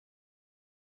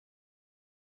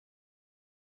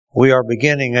We are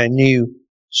beginning a new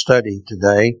study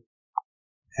today,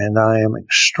 and I am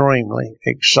extremely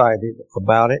excited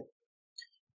about it.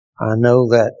 I know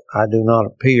that I do not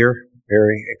appear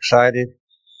very excited.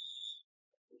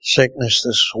 Sickness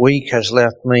this week has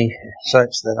left me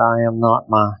such that I am not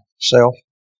myself,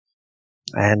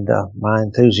 and my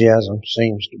enthusiasm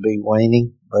seems to be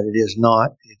waning, but it is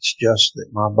not. It's just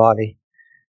that my body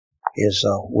is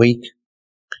weak.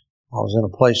 I was in a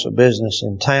place of business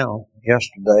in town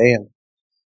yesterday and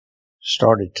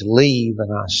started to leave,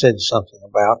 and I said something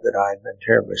about that I had been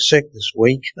terribly sick this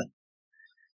week.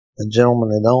 The gentleman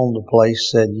that owned the place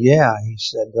said, yeah, he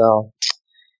said,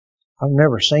 I've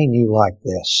never seen you like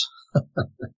this.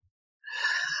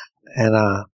 And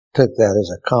I took that as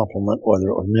a compliment, whether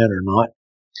it was meant or not.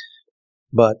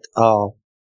 But,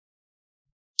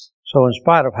 so in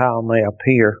spite of how I may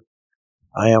appear,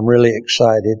 I am really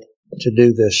excited to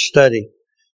do this study.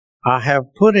 I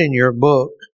have put in your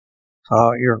book,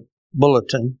 your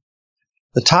bulletin,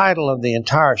 the title of the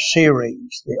entire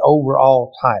series, the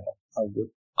overall title of the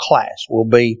class will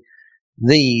be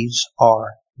These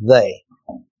Are They,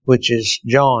 which is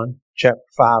John chapter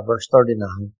 5 verse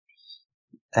 39.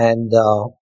 And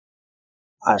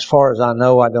as far as I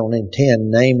know, I don't intend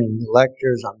naming the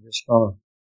lectures. I'm just going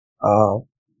to,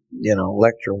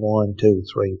 lecture 1, 2,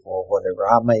 3, 4, whatever.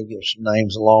 I may give some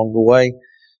names along the way.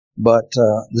 But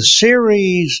the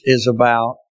series is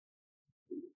about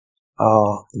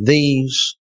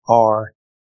these are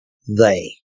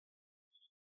they.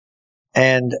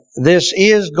 And this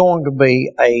is going to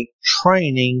be a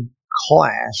training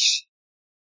class.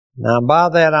 Now, by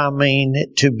that I mean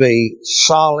it to be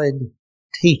solid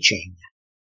teaching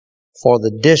for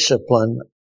the discipline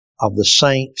of the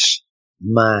saint's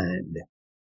mind.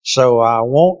 So I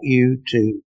want you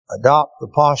to adopt the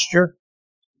posture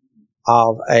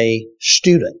of a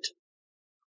student.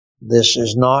 This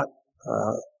is not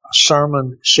a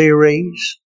sermon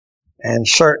series, and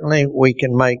certainly we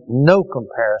can make no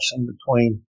comparison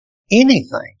between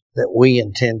anything that we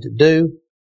intend to do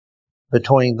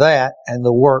between that and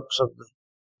the works of the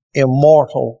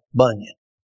immortal Bunyan,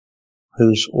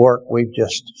 whose work we've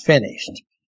just finished,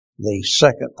 the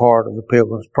second part of the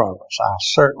Pilgrim's Progress. I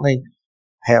certainly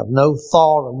have no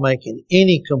thought of making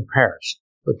any comparison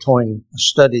between a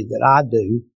study that I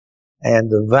do and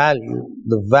the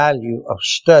value of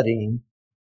studying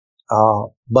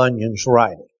Bunyan's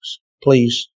writings.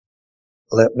 Please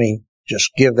let me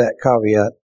just give that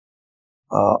caveat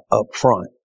up front.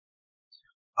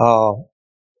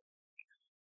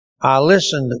 I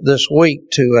listened this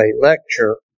week to a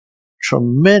lecture,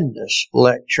 tremendous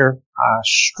lecture. I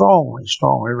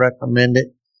strongly recommend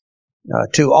it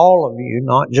to all of you,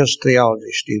 not just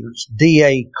theology students.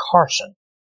 D.A. Carson.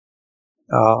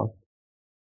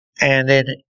 And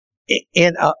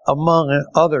among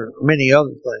many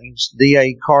other things,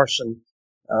 D.A. Carson,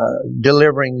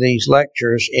 delivering these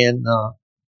lectures in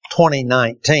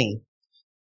 2019,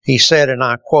 he said, and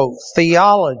I quote,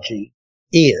 "Theology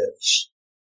is."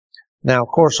 Now, of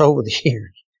course, over the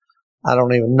years, I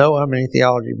don't even know how many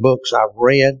theology books I've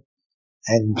read,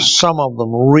 and some of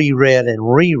them reread, and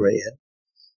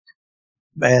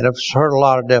I've heard a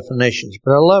lot of definitions,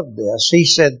 but I love this. He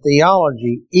said,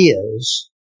 theology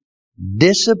is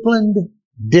disciplined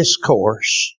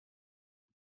discourse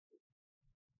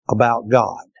about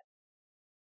God.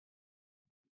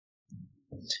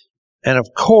 And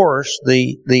of course,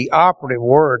 the operative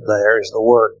word there is the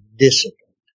word discipline.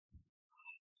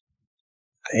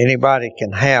 Anybody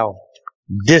can have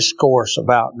discourse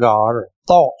about God or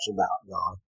thoughts about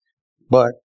God,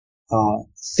 but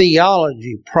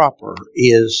theology proper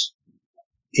is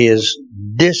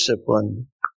disciplined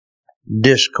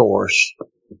discourse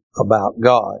about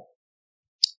God.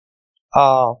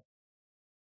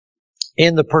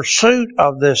 In the pursuit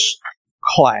of this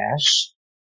class,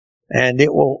 and I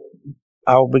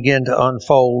will begin to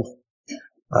unfold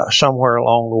somewhere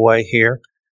along the way here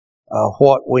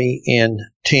what we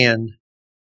intend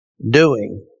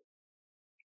doing.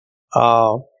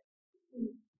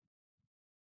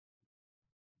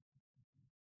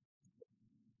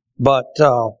 But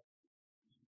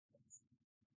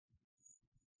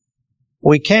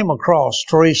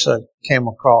Teresa came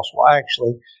across, I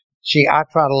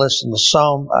try to listen to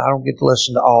some, I don't get to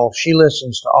listen to all. She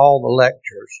listens to all the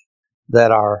lectures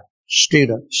that our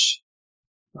students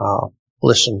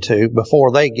listen to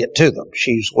before they get to them.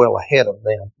 She's well ahead of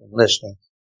them in listening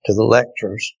to the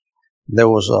lectures. There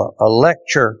was a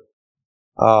lecture,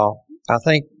 I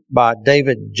think by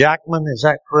David Jackman, is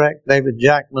that correct? David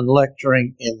Jackman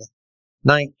lecturing in the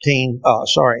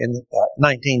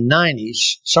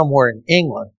 1990s, somewhere in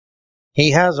England.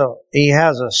 He has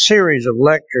a series of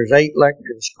lectures, 8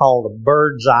 lectures called A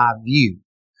Bird's Eye View.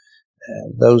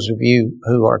 Those of you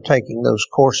who are taking those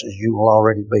courses, you will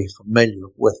already be familiar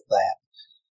with that.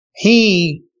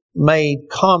 He made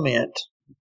comment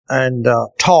and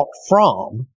taught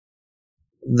from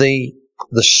the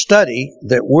study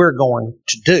that we're going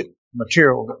to do,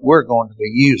 material that we're going to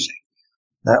be using.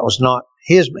 That was not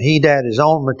his. He had his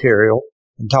own material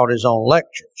and taught his own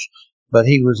lectures, but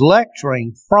he was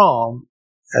lecturing from,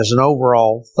 as an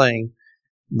overall thing,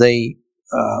 the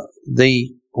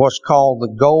what's called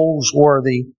the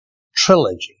Goldsworthy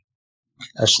Trilogy.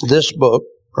 That's this book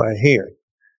right here.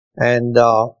 And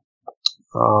I,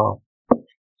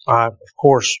 of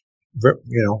course,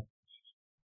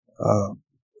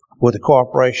 with the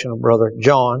cooperation of Brother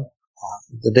John,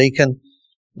 the deacon,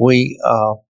 we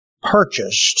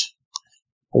purchased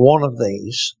one of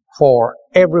these for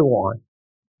everyone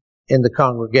in the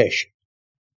congregation.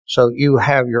 So you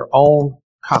have your own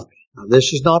copy. Now,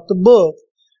 this is not the book,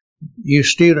 you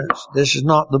students, this is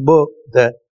not the book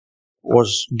that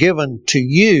was given to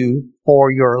you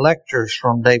for your lectures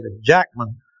from David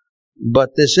Jackman,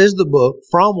 but this is the book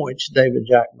from which David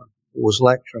Jackman was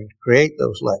lecturing to create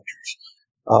those lectures.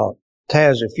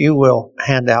 Taz, if you will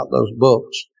hand out those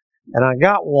books. And I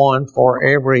got one for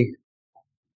every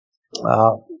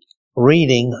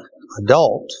reading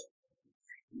adult.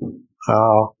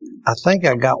 I think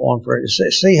I got one for it.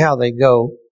 See how they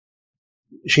go.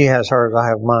 She has hers, I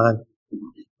have mine.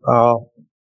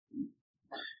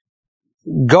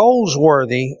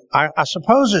 Goldsworthy, I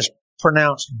suppose it's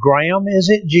pronounced Graham, is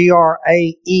it?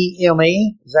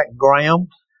 Graeme? Is that Graham?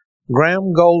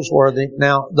 Graham Goldsworthy.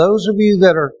 Now, those of you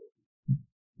that are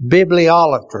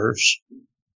bibliolaters,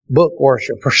 book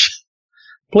worshipers,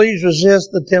 please resist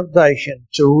the temptation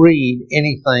to read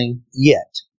anything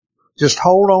yet. Just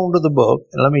hold on to the book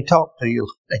and let me talk to you.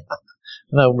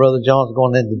 I know Brother John's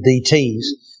going into DTs.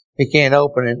 He can't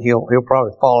open it. He'll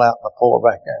probably fall out on the floor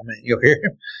back there. Man, you'll hear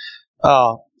him.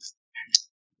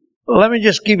 Let me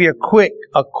just give you a quick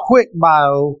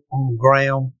bio on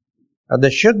Graham.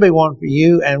 There should be one for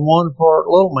you and one for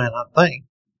Little Man, I think.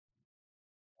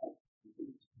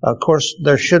 Of course,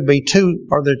 there should be 2.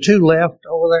 Are there 2 left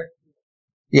over there?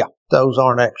 Yeah, those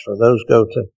aren't extra. Those go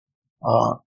to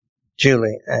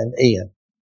Julie and Ian.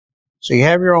 So you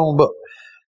have your own book.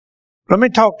 Let me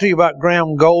talk to you about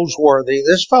Graham Goldsworthy.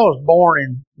 This fellow was born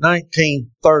in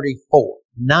 1934.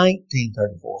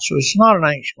 1934. So it's not an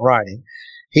ancient writing.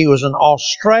 He was an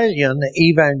Australian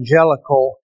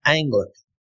evangelical Anglican.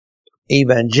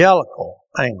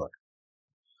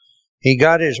 He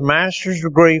got his master's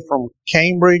degree from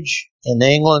Cambridge in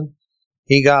England.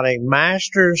 He got a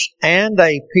master's and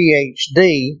a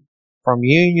PhD from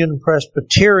Union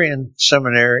Presbyterian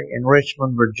Seminary in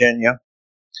Richmond, Virginia.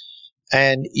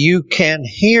 And you can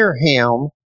hear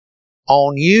him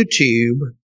on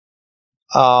YouTube,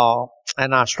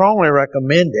 and I strongly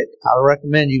recommend it. I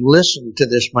recommend you listen to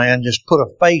this man. Just put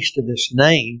a face to this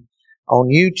name. On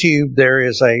YouTube, there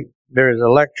is a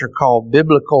lecture called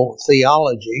Biblical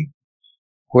Theology,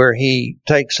 where he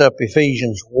takes up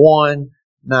Ephesians 1,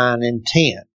 9, and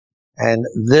 10. And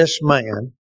this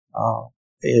man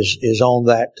is on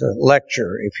that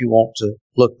lecture if you want to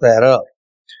look that up.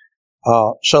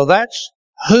 So that's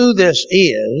who this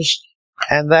is,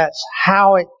 and that's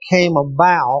how it came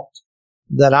about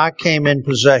that I came in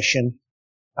possession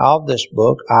of this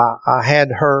book. I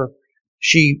had her,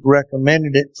 she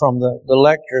recommended it from the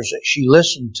lectures that she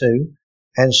listened to,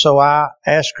 and so I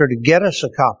asked her to get us a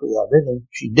copy of it, and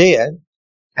she did.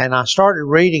 And I started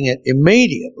reading it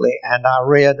immediately, and I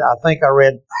think I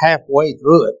read halfway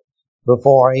through it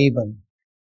before I even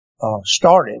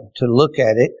started to look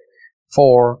at it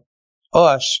for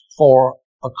us for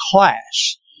a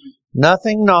class.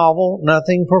 Nothing novel,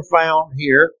 nothing profound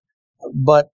here,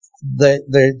 but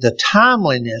the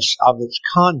timeliness of its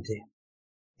content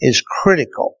is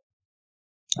critical.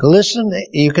 Listen,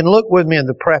 you can look with me in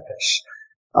the preface.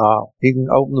 You can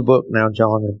open the book now,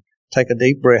 John, and take a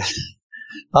deep breath.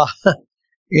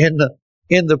 In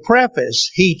the preface,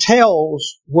 he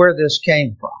tells where this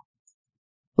came from.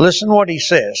 Listen what he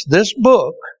says. This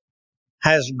book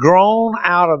has grown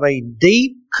out of a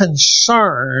deep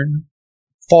concern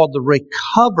for the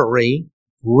recovery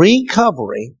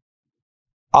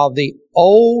of the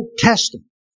Old Testament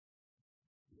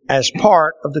as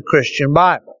part of the Christian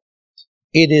Bible.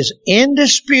 It is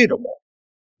indisputable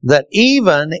that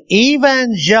even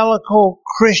evangelical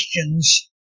Christians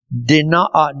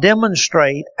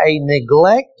demonstrate a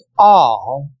neglect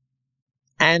of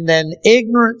and an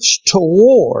ignorance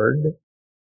toward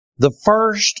the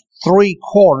first 3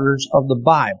 quarters of the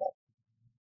Bible.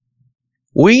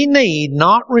 We need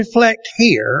not reflect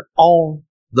here on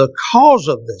the cause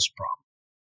of this problem,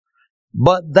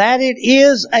 but that it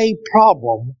is a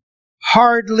problem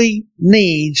hardly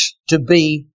needs to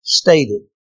be stated.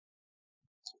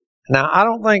 Now, I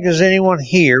don't think there's anyone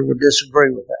here would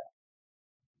disagree with that.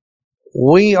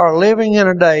 We are living in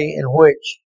a day in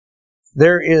which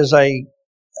there is an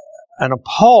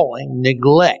appalling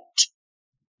neglect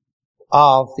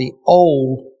of the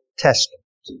Old Testament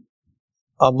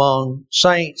among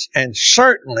saints, and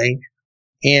certainly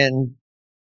in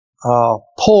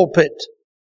pulpit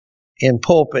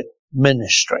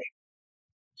ministry.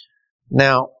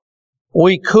 Now,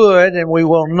 we could, and we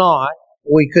will not,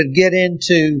 we could get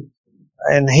into,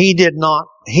 and he did not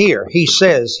here. He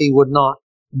says he would not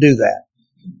do that.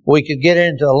 We could get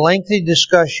into lengthy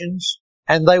discussions,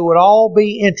 and they would all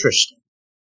be interesting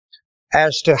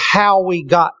as to how we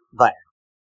got there,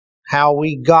 how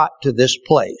we got to this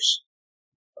place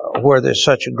where there's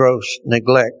such a gross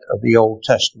neglect of the Old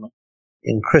Testament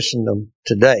in Christendom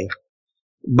today.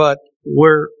 But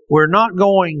we're not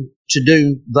going to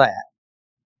do that.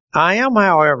 I am,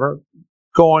 however,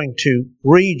 going to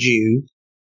read you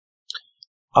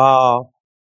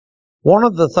one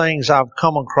of the things I've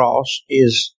come across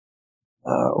is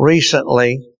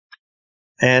recently,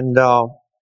 and I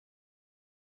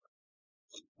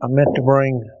meant to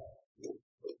bring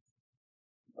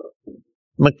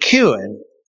McEwen.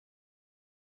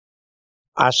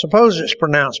 I suppose it's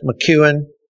pronounced McEwen.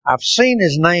 I've seen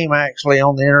his name actually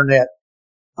on the internet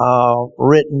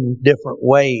written different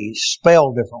ways,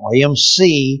 spelled different ways.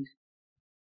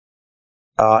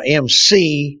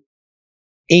 M-C-E-W-E-N.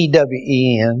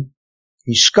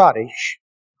 He's Scottish,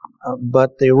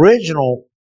 but the original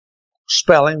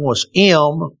spelling was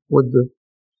M with the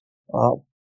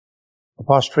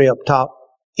apostrophe up top,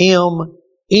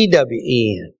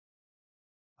 M-E-W-E-N.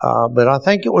 But I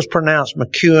think it was pronounced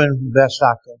McEwen, best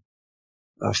I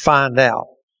could find out.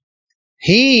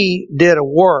 He did a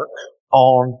work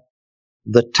on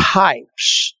the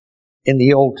types in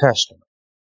the Old Testament.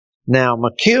 Now,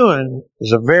 McEwen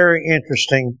is a very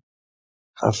interesting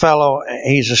fellow.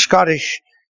 He's a Scottish,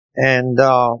 and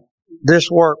this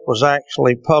work was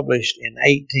actually published in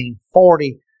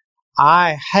 1840.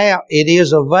 It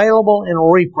is available in a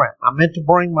reprint. I meant to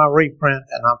bring my reprint,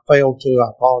 and I failed to. I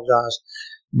apologize.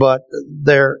 But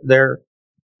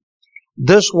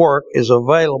this work is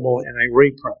available in a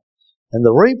reprint. And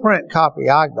the reprint copy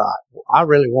I got, I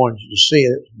really wanted you to see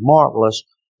it. It's marvelous.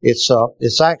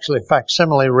 It's actually a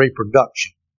facsimile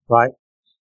reproduction, right?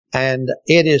 And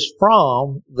it is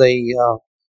from the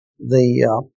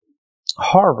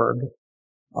Harvard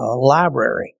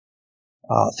Library,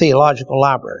 Theological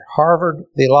Library. Harvard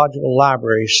Theological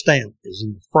Library stamp is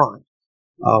in the front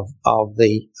of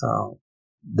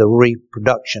the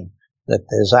reproduction that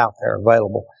is out there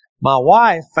available. My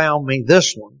wife found me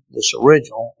this one, this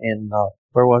original in,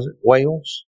 where was it?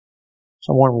 Wales?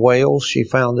 Somewhere in Wales. She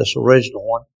found this original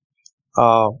one,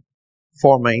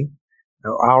 for me. I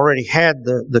already had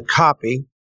the copy,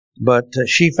 but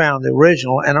she found the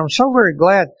original, and I'm so very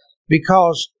glad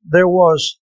because there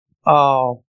was,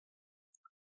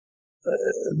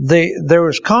 there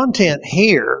was content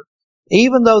here.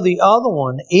 Even though the other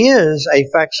one is a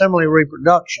facsimile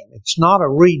reproduction, it's not a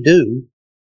redo.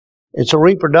 It's a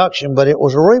reproduction, but it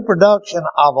was a reproduction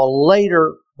of a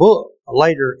later book, a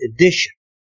later edition.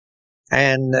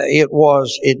 And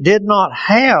it did not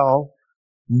have,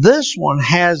 this one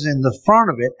has in the front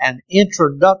of it an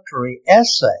introductory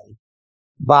essay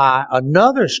by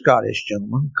another Scottish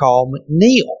gentleman called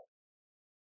McNeill.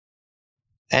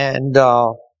 And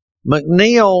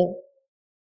McNeill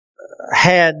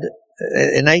had,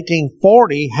 in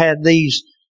 1840, had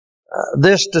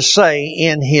this to say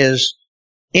in his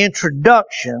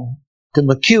introduction to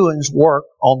McEwen's work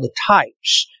on the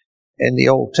types in the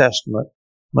Old Testament.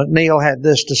 McNeill had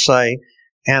this to say,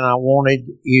 and I wanted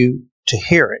you to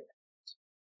hear it.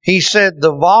 He said,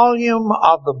 the volume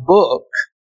of the book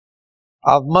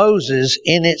of Moses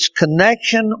in its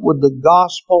connection with the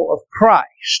gospel of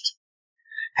Christ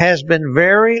has been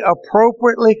very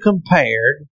appropriately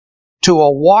compared to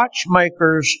a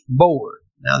watchmaker's board.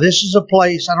 Now, this is a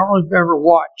place, I don't know if you've ever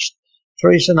watched,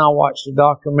 Teresa and I watched a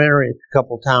documentary a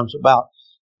couple of times about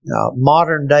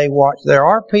modern day watch. There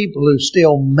are people who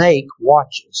still make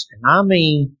watches, and I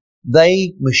mean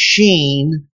they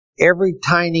machine every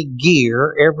tiny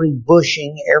gear, every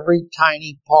bushing, every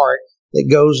tiny part that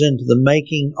goes into the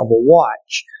making of a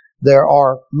watch. There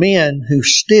are men who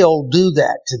still do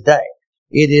that today.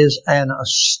 It is an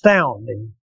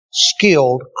astounding,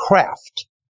 skilled craft,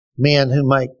 men who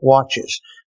make watches.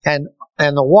 And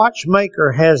the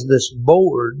watchmaker has this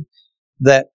board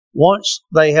that once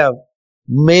they have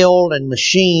milled and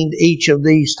machined each of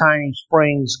these tiny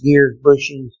springs, gears,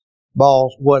 bushings,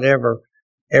 balls, whatever,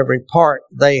 every part,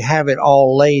 they have it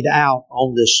all laid out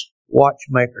on this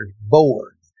watchmaker's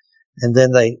board. And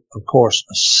then they, of course,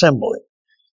 assemble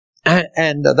it.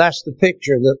 And that's the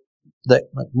picture that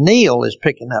McNeil is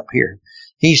picking up here.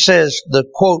 He says the,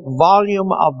 quote,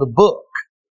 volume of the book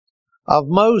of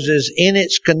Moses in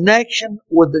its connection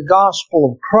with the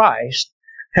gospel of Christ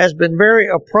has been very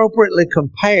appropriately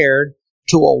compared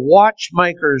to a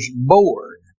watchmaker's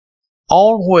board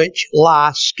on which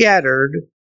lie scattered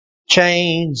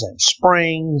chains and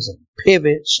springs and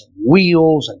pivots and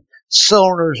wheels and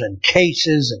cylinders and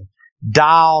cases and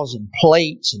dials and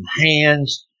plates and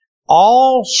hands,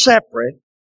 all separate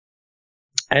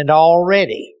and all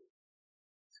ready,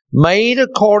 made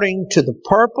according to the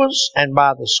purpose and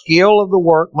by the skill of the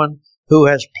workman who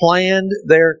has planned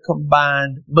their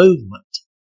combined movement.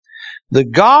 The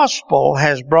gospel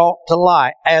has brought to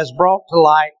light.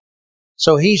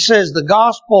 So he says the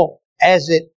gospel as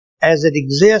it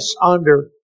exists under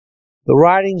the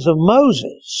writings of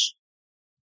Moses,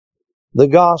 the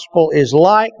gospel is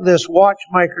like this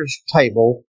watchmaker's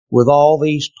table with all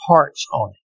these parts on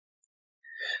it.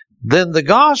 Then the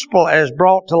gospel as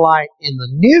brought to light in the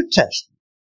New Testament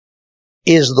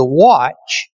is the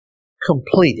watch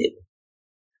completed,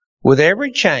 with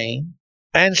every chain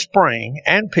and spring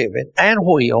and pivot and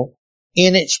wheel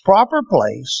in its proper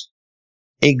place,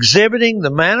 exhibiting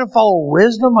the manifold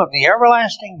wisdom of the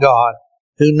everlasting God,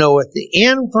 who knoweth the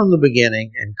end from the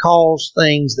beginning and calls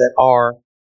things that are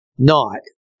not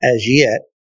as yet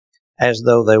as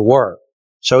though they were.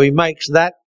 So he makes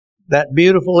that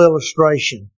beautiful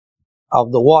illustration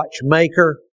of the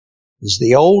watchmaker. Is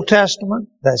the Old Testament.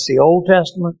 That's the Old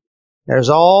Testament. There's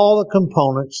all the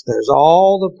components. There's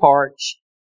all the parts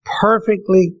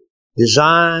perfectly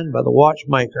designed by the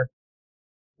watchmaker.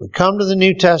 We come to the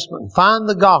New Testament and find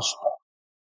the gospel.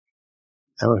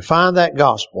 And we find that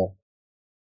gospel.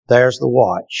 There's the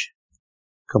watch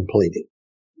completed.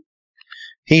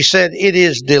 He said, it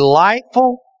is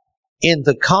delightful in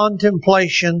the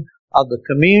contemplation of the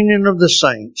communion of the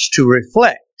saints to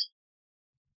reflect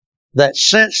that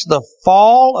since the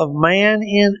fall of man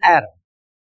in Adam,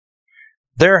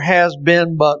 there has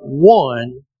been but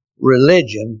one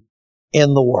religion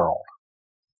in the world.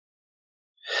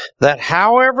 That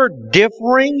however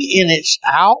differing in its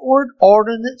outward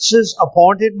ordinances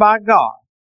appointed by God,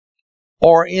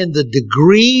 or in the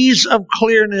degrees of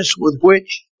clearness with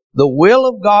which the will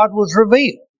of God was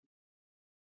revealed,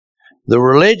 the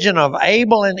religion of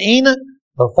Abel and Enoch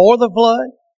before the flood,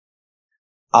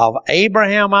 of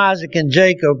Abraham, Isaac, and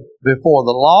Jacob before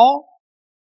the law,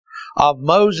 of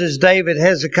Moses, David,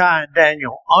 Hezekiah, and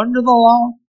Daniel under the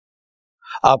law,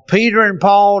 of Peter and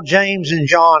Paul, James, and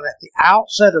John at the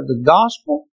outset of the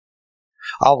gospel,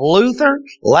 of Luther,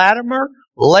 Latimer,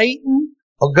 Leighton,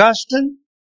 Augustine,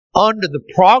 under the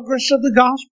progress of the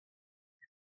gospel,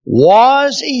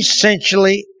 was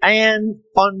essentially and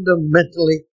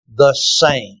fundamentally the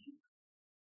same.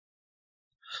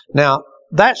 Now,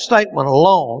 that statement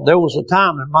alone, there was a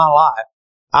time in my life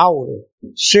I would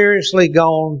have seriously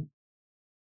gone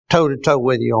toe-to-toe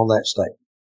with you on that statement.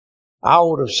 I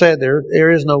would have said there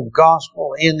is no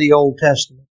gospel in the Old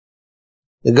Testament.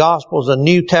 The gospel is a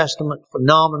New Testament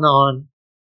phenomenon.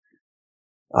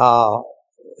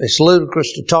 It's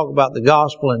ludicrous to talk about the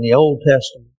gospel in the Old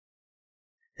Testament,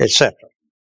 etc.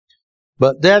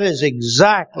 But that is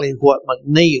exactly what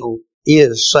McNeil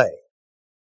is saying.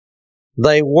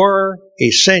 They were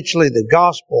essentially the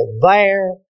gospel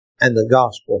there, and the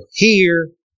gospel here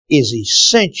is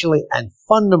essentially and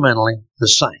fundamentally the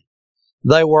same.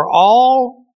 They were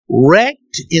all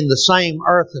wrecked in the same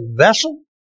earthen vessel,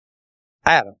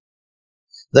 Adam.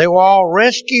 They were all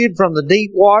rescued from the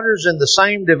deep waters in the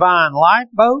same divine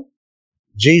lifeboat,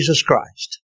 Jesus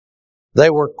Christ. They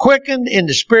were quickened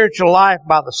into spiritual life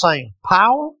by the same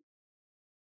power,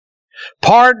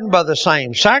 pardoned by the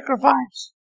same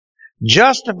sacrifice,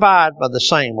 justified by the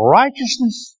same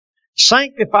righteousness,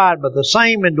 sanctified by the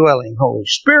same indwelling Holy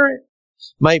Spirit,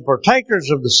 made partakers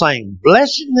of the same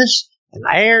blessedness, and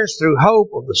heirs through hope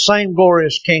of the same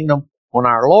glorious kingdom when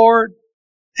our Lord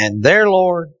and their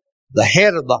Lord, the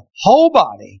head of the whole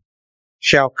body,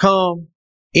 shall come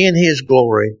in His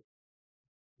glory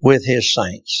with His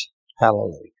saints.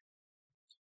 Hallelujah.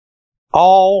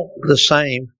 All the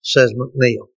same, says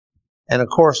McNeil. And of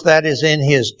course that is in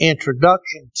his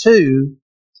introduction to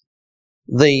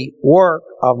the work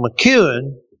of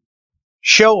McEwen,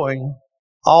 showing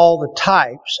all the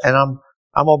types. And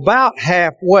I'm about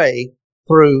halfway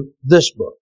through this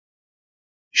book.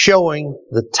 showing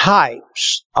the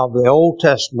types of the Old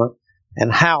Testament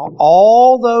and how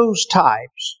all those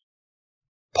types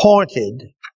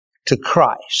pointed to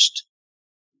Christ.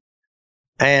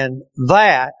 And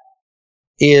that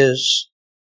is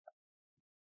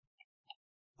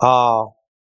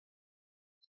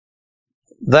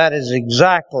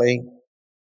exactly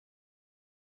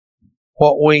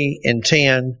what we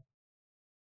intend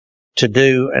to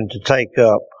do and to take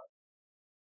up.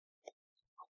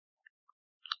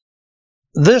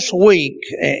 This week,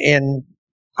 and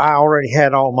I already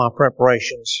had all my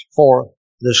preparations for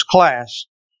this class,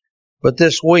 but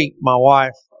this week my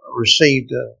wife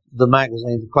received the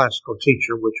magazine, The Classical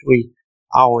Teacher, which we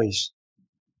always,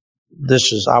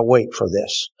 I wait for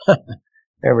this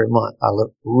every month. I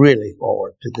look really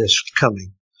forward to this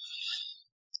coming.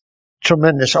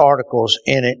 Tremendous articles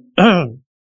in it.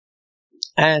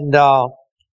 And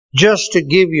just to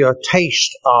give you a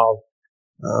taste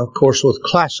of course, with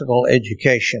classical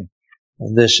education,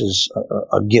 this is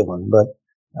a given, but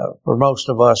for most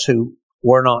of us who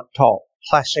were not taught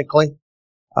classically,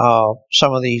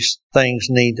 some of these things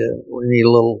we need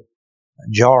a little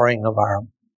jarring of our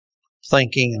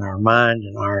thinking and our mind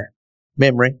and our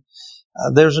memory.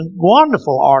 There's a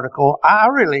wonderful article. I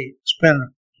really spent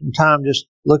some time just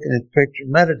looking at the picture,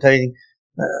 meditating.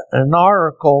 An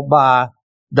article by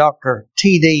Dr.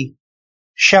 T.D.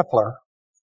 Scheffler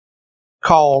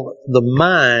called The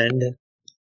Mind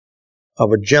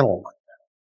of a Gentleman.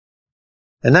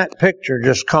 And that picture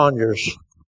just conjures,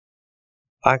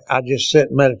 I just sit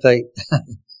and meditate.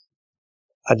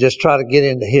 I just try to get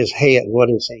into his head. What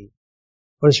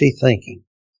is he thinking?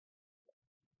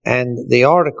 And the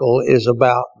article is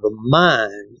about the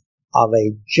mind of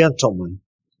a gentleman,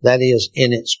 that is,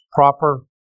 in its proper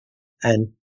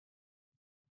and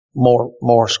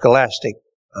more scholastic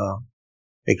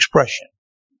expression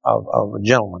of a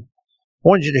gentleman. I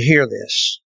want you to hear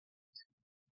this.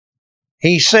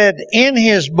 He said in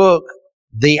his book,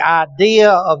 The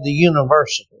Idea of the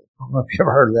University. I don't know if you've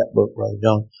ever heard of that book, Brother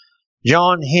John.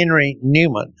 John Henry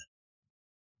Newman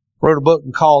wrote a book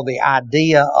called The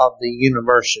Idea of the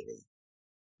University.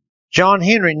 John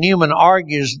Henry Newman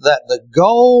argues that the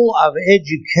goal of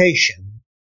education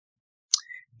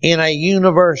in a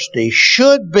university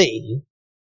should be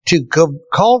to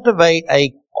cultivate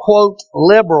a, quote,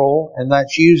 liberal, and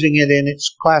that's using it in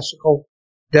its classical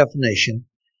definition,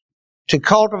 to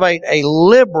cultivate a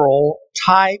liberal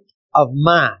type of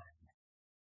mind.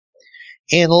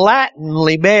 In Latin,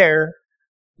 liber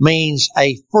means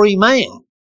a free man,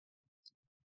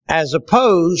 as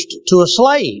opposed to a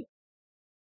slave.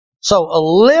 So a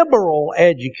liberal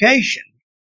education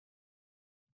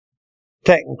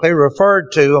technically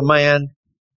referred to a man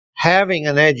having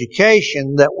an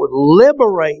education that would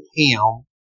liberate him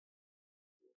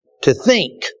to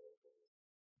think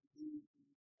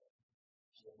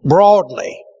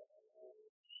broadly,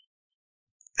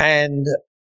 and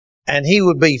he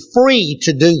would be free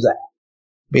to do that,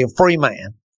 be a free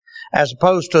man, as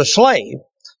opposed to a slave.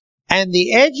 And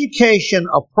the education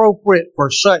appropriate for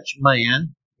such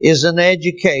man is an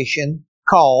education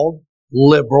called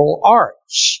liberal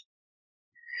arts.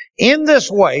 In this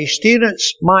way,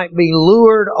 students might be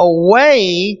lured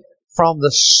away from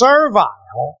the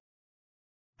servile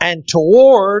and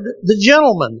toward the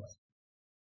gentlemanly.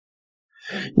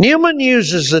 Newman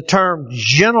uses the term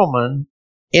gentleman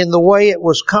in the way it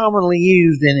was commonly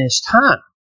used in his time,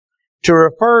 to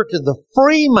refer to the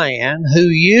free man who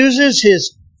uses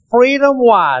his freedom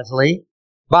wisely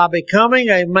by becoming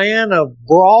a man of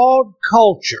broad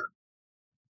culture,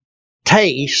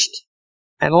 taste,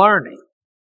 and learning.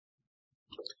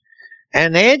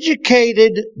 An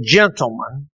educated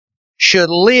gentleman should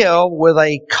live with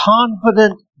a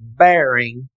confident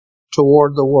bearing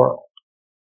toward the world.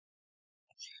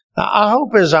 Now, I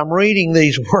hope as I'm reading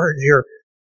these words, you're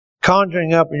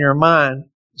conjuring up in your mind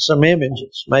some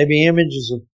images, maybe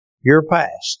images of your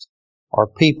past or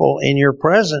people in your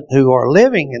present who are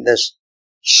living in this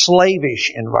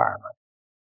slavish environment.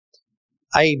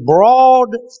 A broad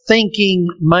thinking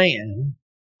man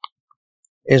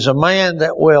is a man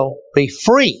that will be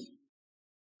free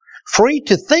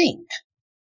to think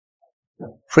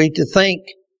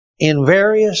in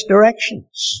various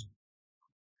directions.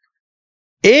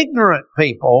 Ignorant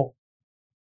people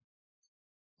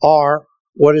are,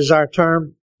 what is our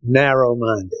term?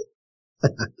 Narrow-minded.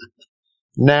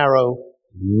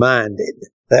 Narrow-minded.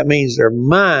 That means their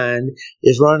mind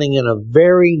is running in a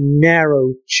very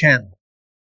narrow channel.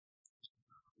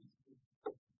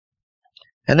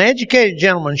 An educated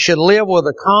gentleman should live with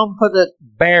a confident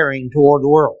bearing toward the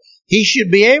world. He should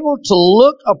be able to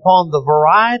look upon the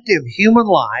variety of human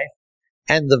life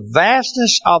and the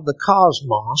vastness of the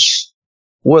cosmos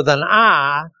with an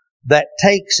eye that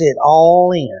takes it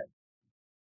all in.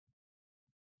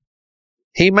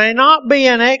 He may not be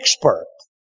an expert,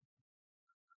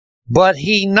 but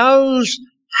he knows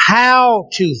how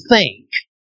to think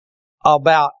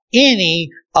about any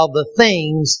of the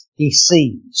things he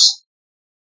sees.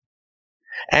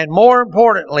 And more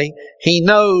importantly, he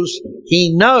knows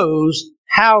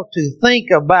how to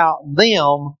think about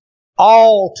them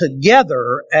all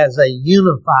together as a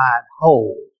unified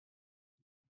whole.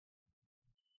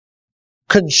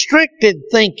 Constricted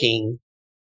thinking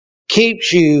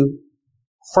keeps you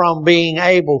from being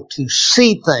able to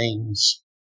see things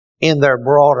in their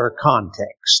broader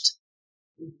context.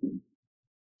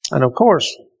 And of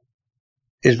course,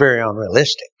 is very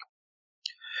unrealistic.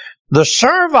 The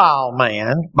servile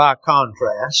man, by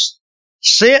contrast,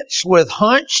 sits with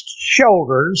hunched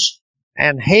shoulders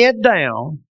and head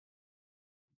down,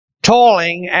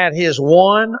 toiling at his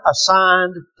one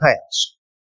assigned task.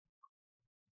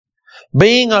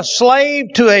 Being a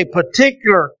slave to a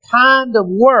particular kind of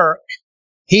work,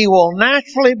 he will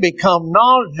naturally become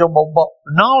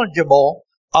knowledgeable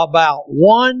about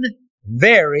one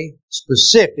very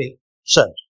specific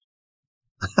subject.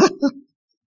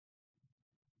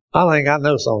 I think I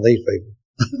know some of these people.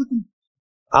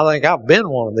 I think I've been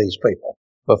one of these people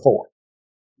before.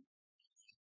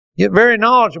 Get very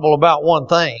knowledgeable about one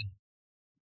thing.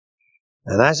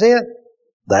 And that's it.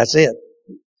 That's it.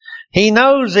 He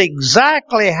knows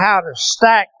exactly how to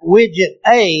stack widget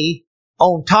A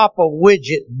on top of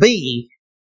widget B.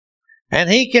 And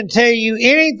he can tell you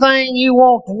anything you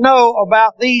want to know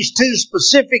about these two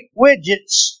specific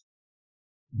widgets,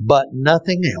 but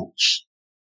nothing else.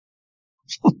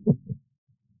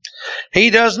 He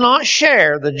does not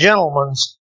share the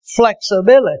gentleman's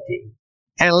flexibility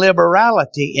and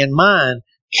liberality in mind,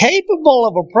 capable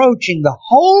of approaching the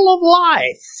whole of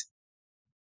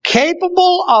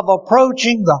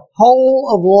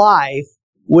life,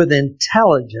 with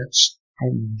intelligence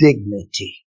and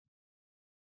dignity.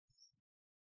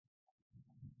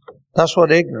 That's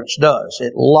what ignorance does.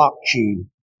 It locks you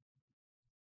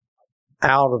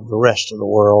out of the rest of the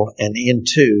world and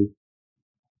into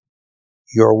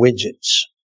your widgets.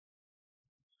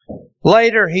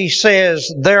 Later he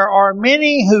says, there are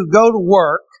many who go to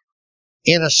work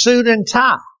in a suit and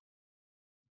tie,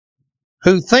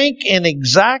 who think in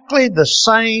exactly the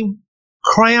same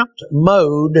cramped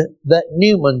mode that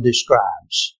Newman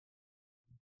describes.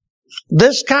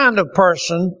 This kind of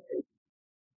person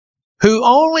who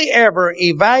only ever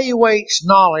evaluates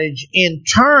knowledge in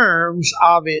terms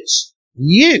of its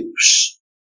use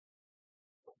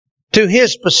to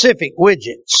his specific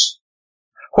widgets,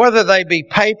 whether they be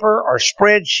paper or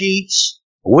spreadsheets,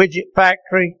 a widget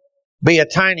factory, be a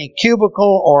tiny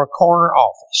cubicle or a corner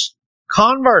office.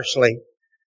 Conversely,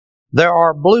 there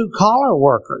are blue-collar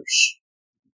workers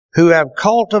who have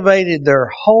cultivated their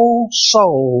whole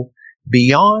soul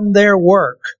beyond their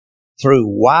work through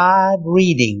wide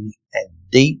reading and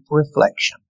deep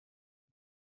reflection.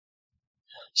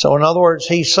 So in other words,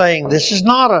 he's saying this is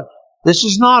not an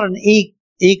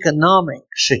economic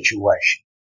situation.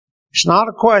 It's not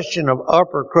a question of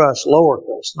upper crust, lower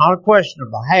crust. It's not a question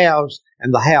of the haves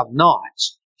and the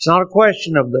have-nots. It's not a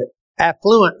question of the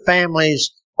affluent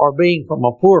families or being from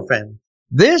a poor family.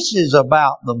 This is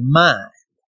about the mind.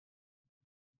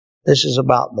 This is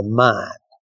about the mind.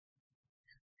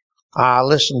 I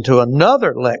listened to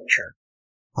another lecture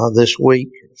this week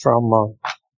from,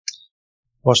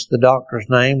 what's the doctor's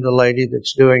name? The lady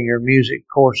that's doing your music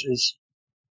courses.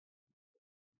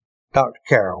 Dr.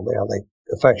 Carol. They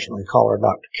affectionately call her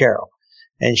Dr. Carol.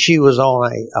 And she was on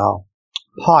a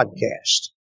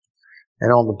podcast.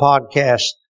 And on the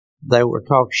podcast,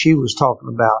 she was talking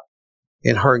about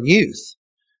in her youth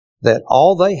that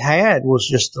all they had was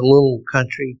just a little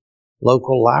country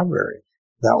local library.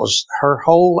 That was her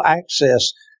whole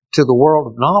access to the world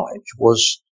of knowledge,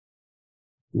 was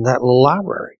in that little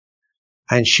library.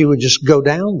 And she would just go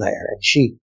down there, and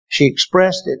she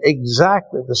expressed it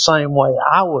exactly the same way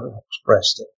I would have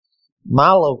expressed it.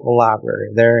 My local library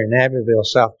there in Abbeville,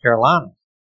 South Carolina,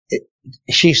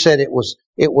 she said it was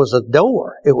a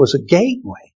door, it was a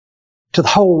gateway to the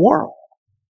whole world.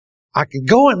 I could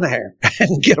go in there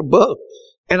and get a book,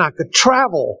 and I could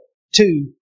travel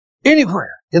to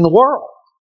anywhere in the world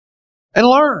and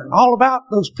learn all about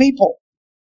those people.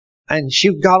 And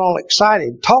she got all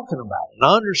excited talking about it.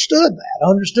 And I understood that. I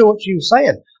understood what she was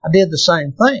saying. I did the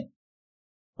same thing.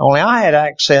 Only I had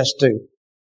access to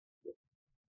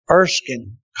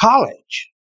Erskine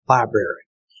College Library.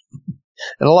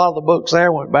 And a lot of the books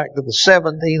there went back to the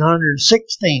 1700s,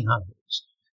 1600s.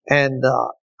 And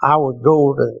I would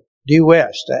go to due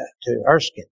west to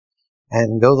Erskine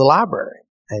and go to the library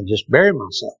and just bury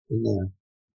myself in there.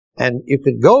 And you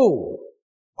could go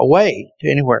away to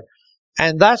anywhere.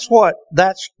 And that's the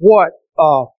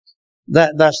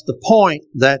point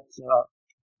that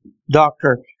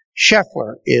Dr.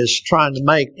 Scheffler is trying to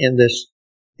make in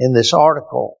this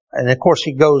article. And of course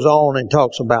he goes on and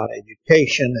talks about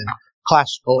education and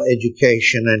classical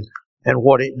education and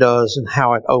what it does and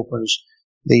how it opens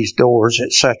these doors,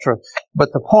 etc.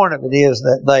 But the point of it is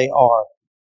that they are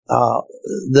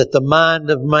that the mind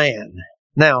of man.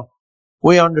 Now,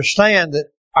 we understand that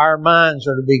our minds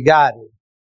are to be guided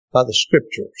by the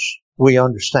Scriptures. We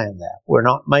understand that. We're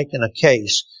not making a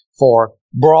case for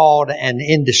broad and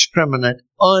indiscriminate,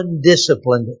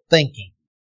 undisciplined thinking.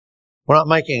 We're not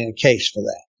making a case for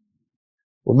that.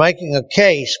 We're making a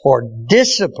case for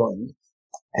discipline,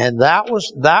 and that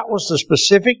was the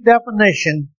specific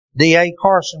definition D.A.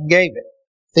 Carson gave it.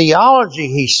 Theology,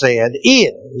 he said,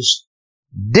 is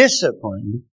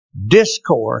disciplined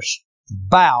discourse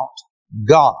about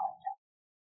God.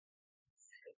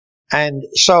 And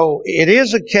so it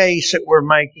is a case that we're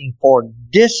making for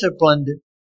disciplined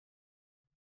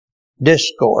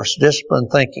discourse, disciplined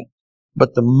thinking.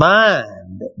 But the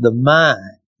mind.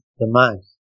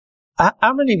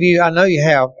 How many of you, I know you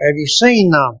have you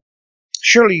seen,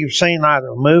 surely you've seen either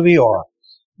a movie or a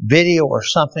video or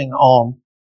something on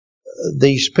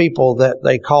these people that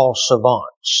they call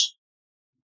savants.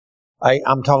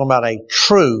 I'm talking about a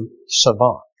true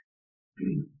savant.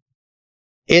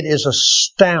 It is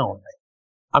astounding.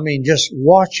 I mean, just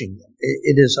watching them,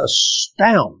 it is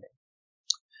astounding.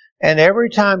 And every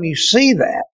time you see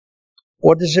that,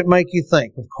 what does it make you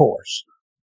think? Of course,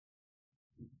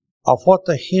 of what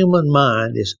the human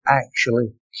mind is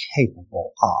actually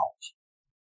capable of.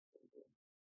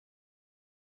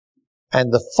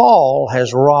 And the fall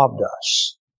has robbed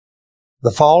us.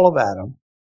 The fall of Adam,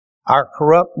 our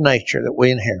corrupt nature that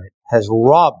we inherit, has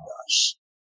robbed us.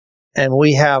 And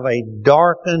we have a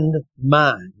darkened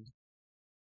mind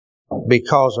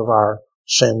because of our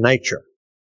sin nature.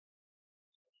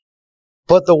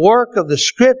 But the work of the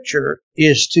Scripture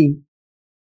is to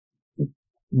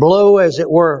blow, as it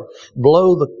were,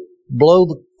 blow the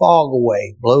fog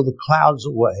away, blow the clouds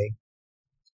away,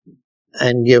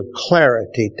 and give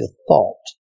clarity to thought.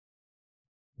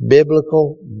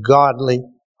 Biblical, godly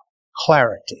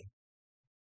clarity.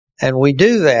 And we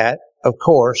do that, of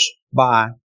course,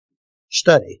 by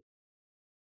study.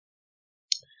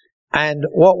 And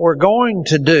what we're going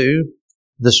to do,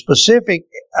 the specific,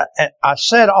 I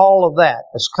said all of that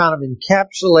as kind of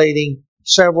encapsulating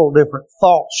several different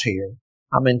thoughts here.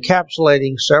 I'm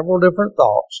encapsulating several different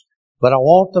thoughts, but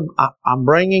I'm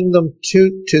bringing them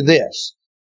to this,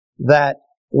 that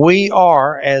we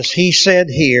are, as he said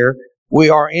here, we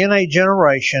are in a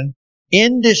generation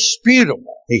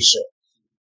indisputable, he said,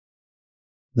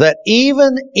 that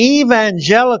even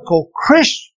evangelical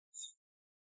Christians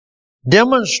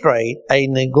demonstrate a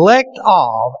neglect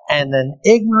of and an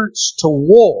ignorance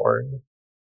toward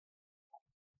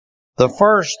the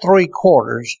first 3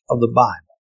 quarters of the Bible.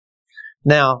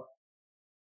 Now,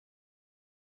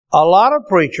 a lot of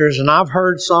preachers, and I've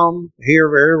heard some here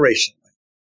very recently,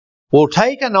 will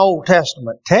take an Old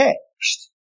Testament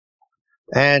text,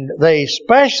 and they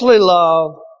especially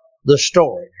love the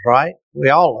stories, right? We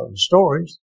all love the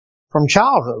stories. From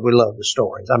childhood, we love the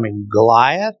stories. I mean,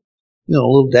 Goliath,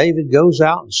 little David goes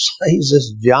out and slays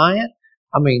this giant.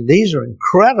 I mean, these are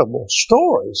incredible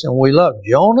stories. And we love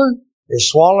Jonah is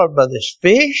swallowed by this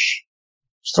fish.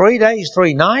 It's 3 days,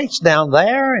 3 nights down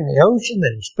there in the ocean,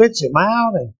 and it spits him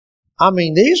out. And I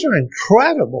mean, these are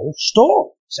incredible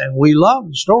stories, and we love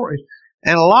the stories.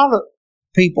 And a lot of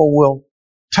people will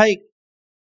take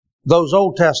those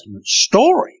Old Testament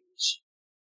stories,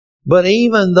 but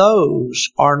even those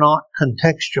are not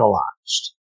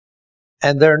contextualized.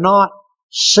 And they're not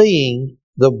seeing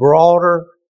the broader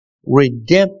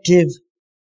redemptive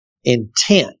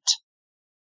intent.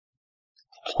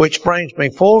 Which brings me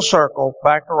full circle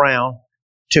back around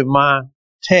to my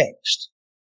text.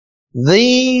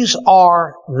 These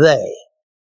are they,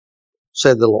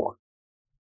 said the Lord,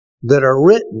 that are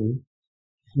written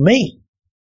to me.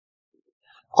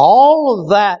 All of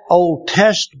that Old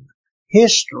Testament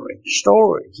history,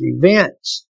 stories,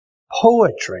 events,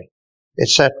 poetry,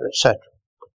 etc.,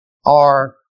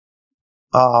 are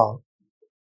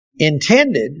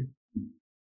intended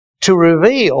to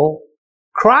reveal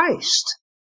Christ.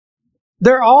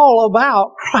 They're all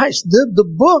about Christ. The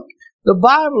book, the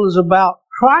Bible, is about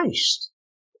Christ.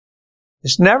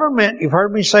 It's never meant, you've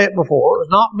heard me say it before, it's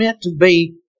not meant to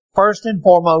be first and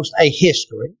foremost a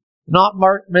history. not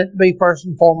meant to be first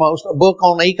and foremost a book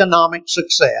on economic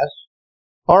success,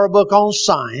 or a book on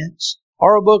science,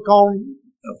 or a book on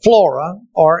flora,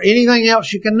 or anything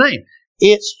else you can name.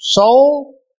 Its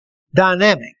sole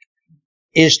dynamic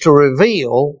is to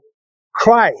reveal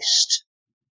Christ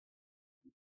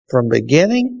from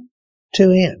beginning to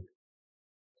end.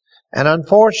 And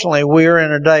unfortunately, we're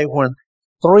in a day when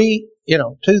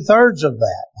 2/3 of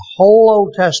that, the whole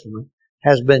Old Testament,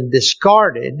 has been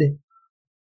discarded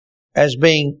as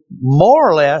being more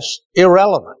or less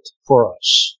irrelevant for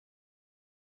us.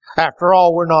 After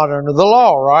all, we're not under the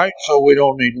law, right? So we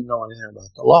don't need to know anything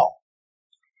about the law.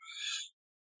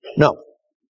 No.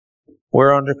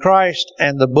 We're under Christ,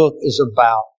 and the book is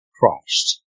about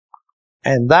Christ.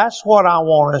 And that's what I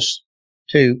want us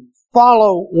to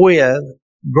follow with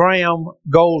Graham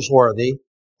Goldsworthy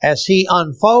as he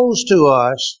unfolds to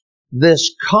us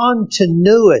this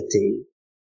continuity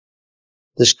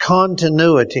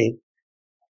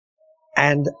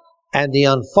and the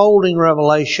unfolding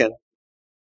revelation,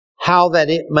 how that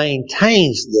it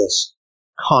maintains this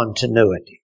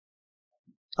continuity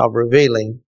of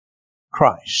revealing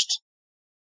Christ.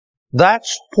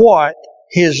 That's what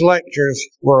his lectures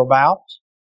were about.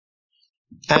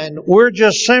 And we're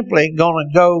just simply going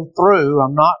to go through.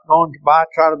 I'm not going to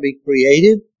try to be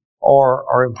creative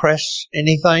or impress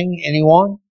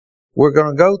anyone. We're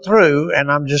going to go through, and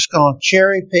I'm just going to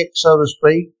cherry pick, so to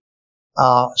speak,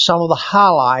 some of the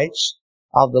highlights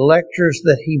of the lectures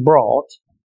that he brought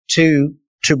to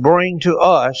bring to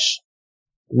us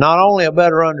not only a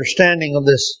better understanding of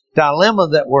this dilemma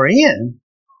that we're in,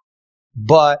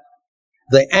 but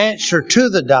the answer to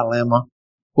the dilemma,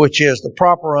 which is the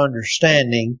proper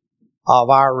understanding of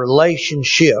our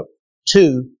relationship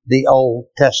to the Old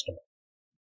Testament.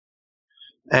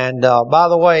 And by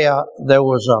the way, I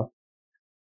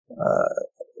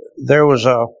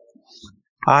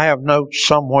have notes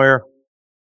somewhere.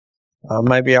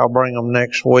 Maybe I'll bring them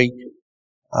next week.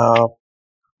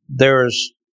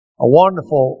 There's a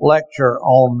wonderful lecture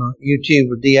on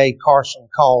YouTube of D.A. Carson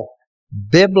called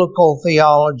Biblical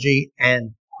Theology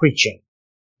and Preaching.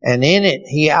 And in it,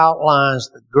 he outlines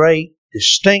the great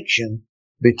distinction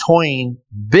between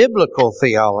biblical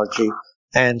theology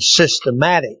and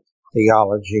systematic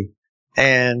theology.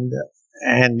 And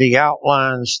he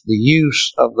outlines the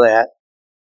use of that.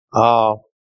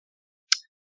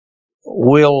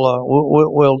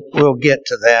 We'll get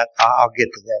to that. I'll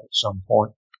get to that at some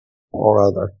point or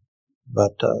other.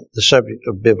 But the subject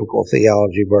of biblical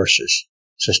theology versus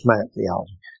systematic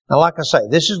theology. Now, like I say,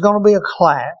 this is going to be a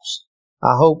class.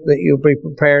 I hope that you'll be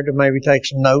prepared to maybe take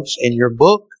some notes in your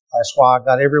book. That's why I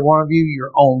got every one of you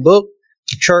your own book.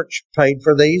 The church paid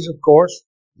for these, of course.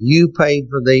 You paid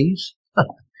for these.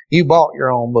 You bought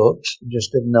your own books. You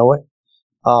just didn't know it.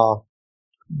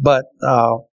 But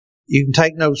you can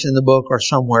take notes in the book or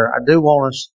somewhere. I do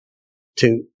want us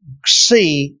to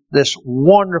see this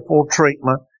wonderful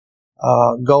treatment,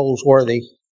 Goldsworthy.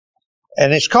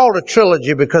 And it's called a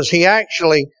trilogy because he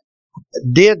actually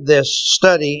did this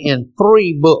study in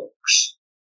 3 books.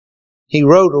 He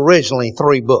wrote originally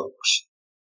 3 books.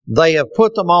 They have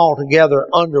put them all together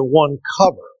under one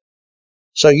cover.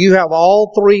 So you have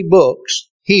all 3 books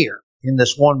here in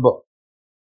this one book.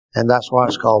 And that's why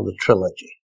it's called the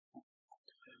trilogy.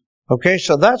 Okay,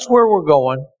 so that's where we're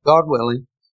going, God willing,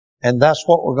 and that's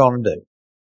what we're going to do.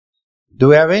 Do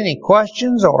we have any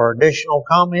questions or additional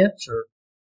comments or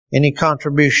any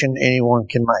contribution anyone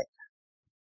can make?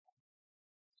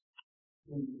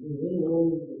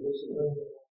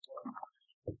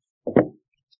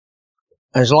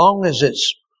 As long as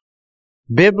it's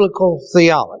biblical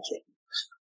theology.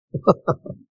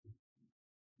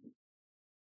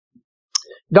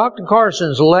 Dr.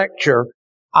 Carson's lecture,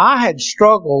 I had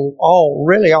struggled all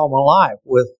my life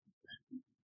with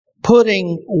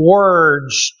putting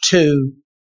words to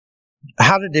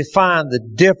how to define the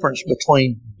difference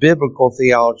between biblical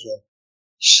theology and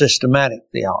systematic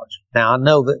theology. Now, I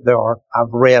know that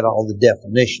I've read all the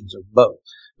definitions of both.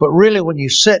 But really, when you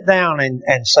sit down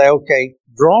and say, okay,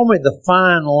 draw me the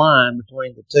fine line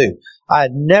between the two, I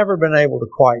had never been able to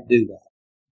quite do that.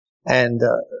 And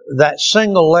that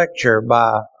single lecture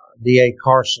by D.A.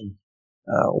 Carson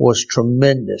was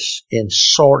tremendous in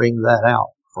sorting that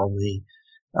out for me.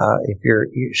 If you're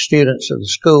students of the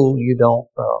school, you're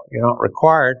not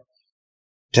required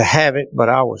to have it, but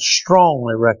I would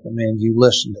strongly recommend you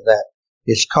listen to that.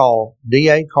 It's called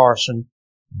D.A. Carson,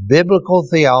 Biblical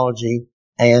Theology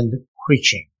and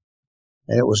Preaching.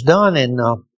 And it was done in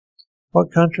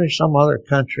what country? Some other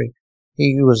country.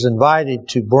 He was invited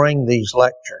to bring these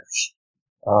lectures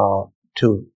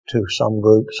to some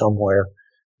group somewhere.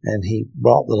 And he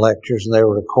brought the lectures, and they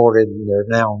were recorded, and they're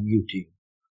now on YouTube.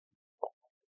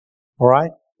 All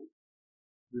right?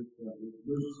 This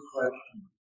question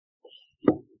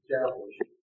established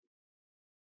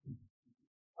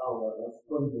how a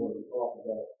springboard to talk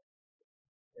about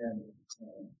and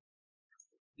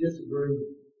disagree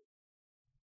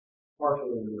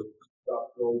partially with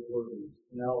Dr. Goldsworthy's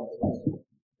analysis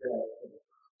that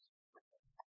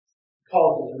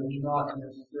causes are not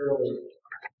necessarily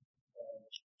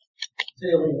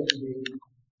salient to be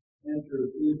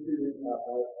entered into. I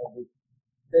would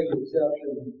take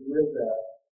exception with that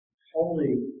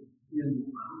only in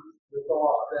the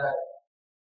thought that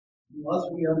unless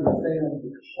we understand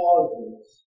the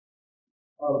causes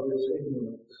of this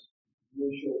ignorance, we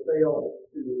shall fail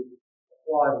to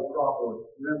apply the proper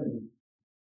remedy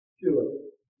to it.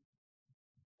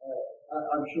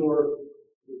 I'm sure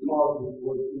the causes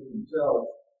would in themselves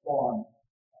spawn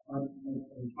an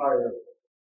entire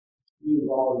new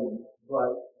volume,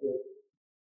 but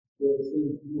it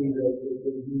seems to me that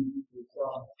it needs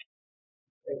some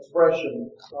expression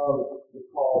of the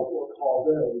cause or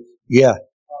causes. Yeah.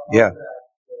 Yeah.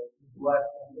 Neglect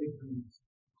and ignorance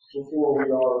before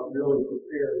we are really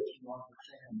prepared to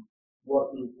understand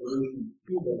what the solution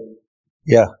to those.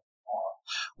 Yeah.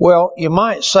 Well, you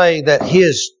might say that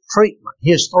his treatment,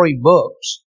 his 3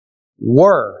 books,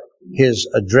 were his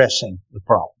addressing the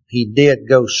problem. He did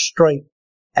go straight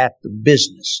at the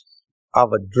business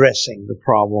of addressing the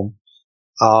problem.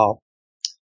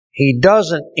 He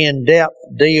doesn't in depth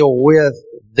deal with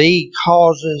the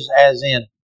causes as in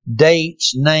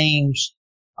dates, names,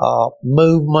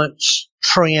 movements,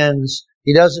 trends.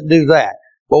 He doesn't do that.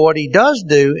 But what he does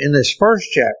do in this first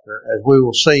chapter, as we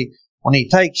will see, when he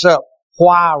takes up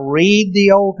why read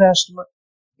the Old Testament,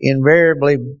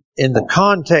 invariably in the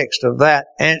context of that,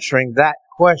 answering that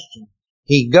question,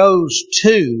 he goes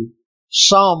to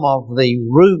some of the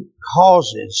root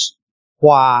causes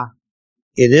why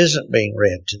it isn't being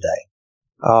read today.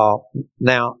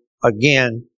 Now,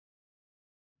 again,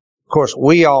 of course,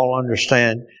 we all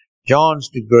understand John's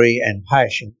degree and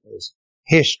passion is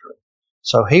history.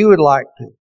 So he would like to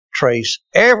trace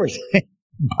everything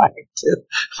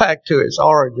back to its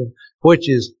origin, which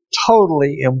is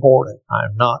totally important.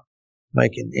 I'm not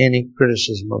making any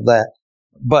criticism of that.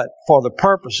 But for the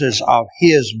purposes of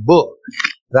his book,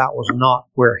 that was not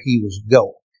where he was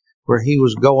going. Where he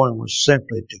was going was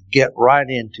simply to get right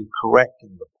into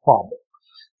correcting the problem.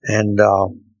 And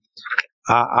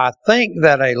I think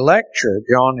that a lecture,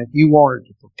 John, if you wanted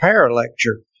to prepare a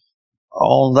lecture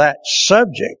on that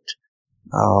subject,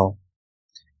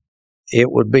 it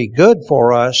would be good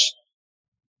for us.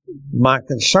 My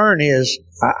concern is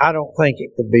I don't think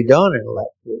it could be done in a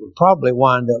lecture. It would probably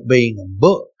wind up being a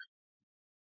book.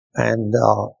 And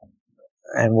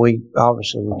we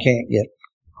obviously we can't get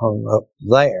hung up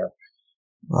there,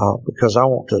 because I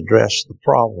want to address the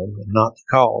problem and not the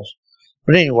cause.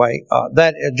 But anyway,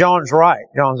 John's right.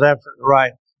 John's absolutely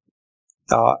right.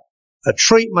 A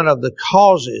treatment of the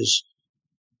causes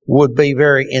would be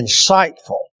very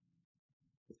insightful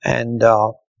and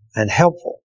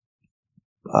helpful.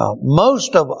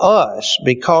 Most of us,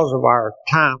 because of our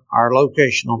time, our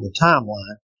location on the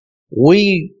timeline,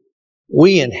 we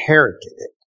inherited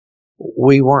it.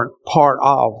 We weren't part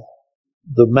of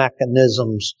the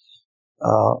mechanisms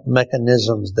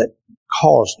that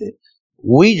caused it.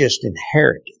 We just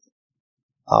inherited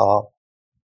it,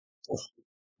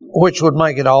 which would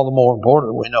make it all the more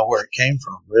important we know where it came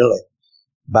from, really.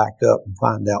 Back up and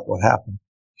find out what happened.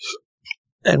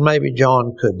 And maybe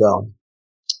John could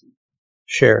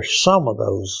share some of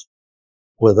those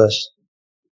with us.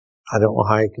 I don't know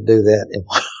how he could do that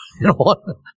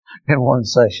in one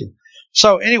session.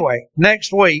 So anyway,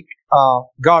 next week,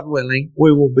 God willing,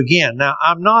 we will begin. Now,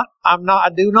 I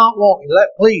do not want you,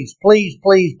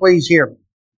 please hear me.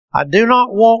 I do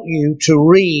not want you to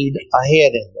read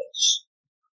ahead in this.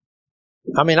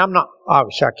 I mean,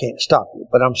 obviously I can't stop you,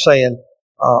 but I'm saying,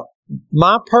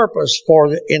 my purpose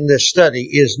in this study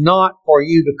is not for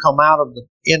you to come out of the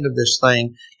end of this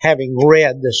thing having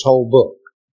read this whole book.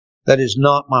 That is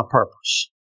not my purpose.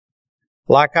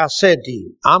 Like I said to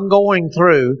you, I'm going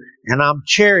through and I'm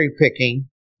cherry picking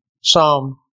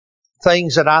some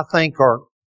things that I think are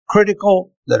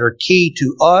critical, that are key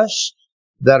to us,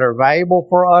 that are valuable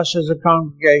for us as a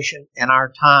congregation in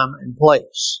our time and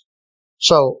place.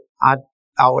 So I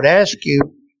would ask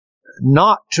you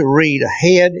not to read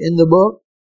ahead in the book.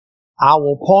 I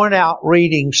will point out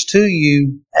readings to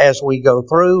you as we go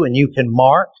through, and you can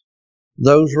mark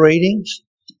those readings.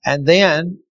 And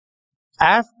then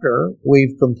after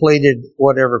we've completed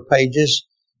whatever pages,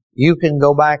 you can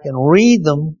go back and read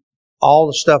them all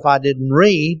the stuff I didn't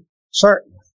read,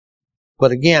 certainly.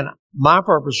 But again, my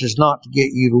purpose is not to get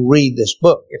you to read this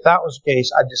book. If that was the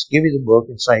case, I'd just give you the book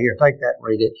and say, here, take that and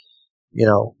read it.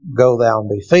 Go thou and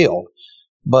be filled.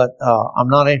 But I'm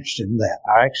not interested in that.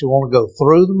 I actually want to go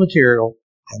through the material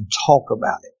and talk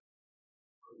about it.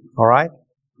 All right?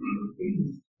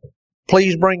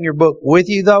 Please bring your book with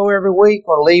you, though, every week,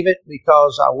 or leave it,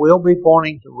 because I will be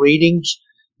pointing to readings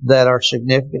that are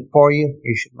significant for you.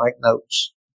 You should make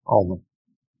notes on them.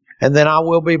 And then I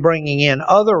will be bringing in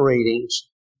other readings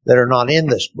that are not in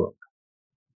this book.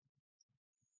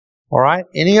 All right?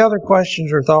 Any other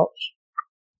questions or thoughts?